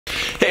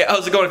Hey,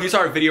 how's it going? If you saw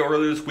our video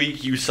earlier this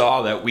week, you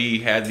saw that we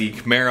had the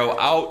Camaro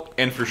out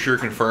and for sure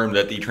confirmed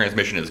that the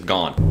transmission is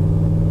gone.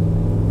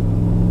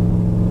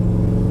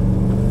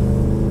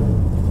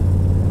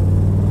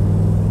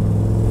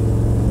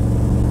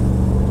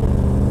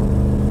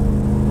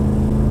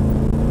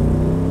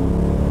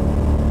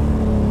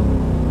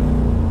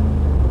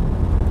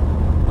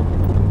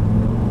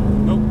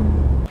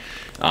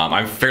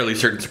 I'm fairly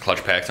certain it's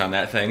clutch packs on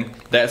that thing.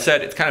 That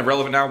said, it's kind of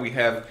relevant now. We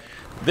have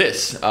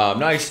this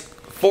nice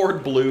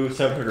Ford Blue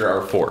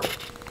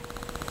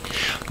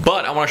 700R4.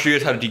 But I want to show you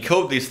guys how to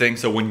decode these things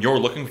so when you're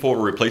looking for a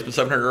replacement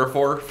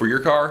 700R4 for your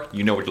car,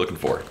 you know what you're looking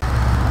for.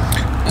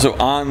 So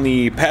on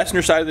the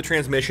passenger side of the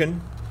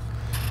transmission,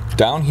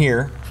 down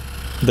here,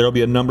 there'll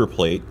be a number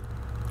plate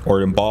or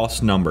an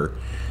embossed number.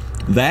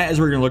 That is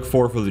what you're going to look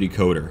for the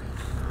decoder.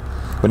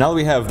 But now that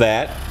we have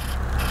that,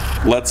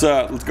 let's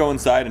go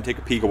inside and take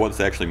a peek at what this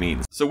actually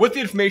means. So with the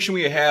information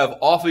we have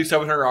off of the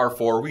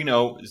 700R4, we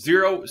know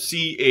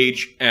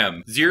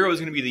 0CHM. 0 is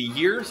going to be the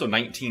year, so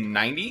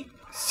 1990.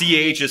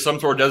 CH is some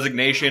sort of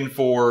designation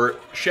for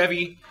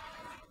Chevy.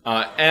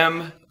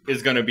 M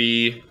is going to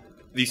be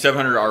the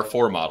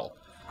 700R4 model.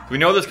 We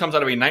know this comes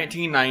out of a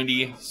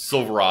 1990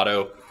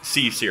 Silverado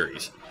C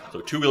Series. So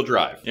two-wheel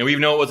drive. And we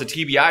know it was a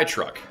TBI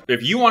truck.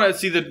 If you want to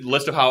see the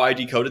list of how I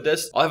decoded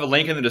this, I'll have a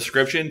link in the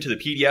description to the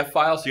PDF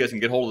file so you guys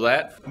can get hold of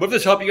that. But if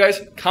this helped you guys,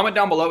 comment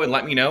down below and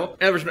let me know.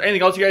 And if there's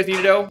anything else you guys need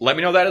to know, let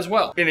me know that as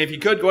well. And if you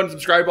could, go ahead and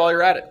subscribe while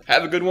you're at it.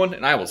 Have a good one,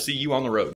 and I will see you on the road.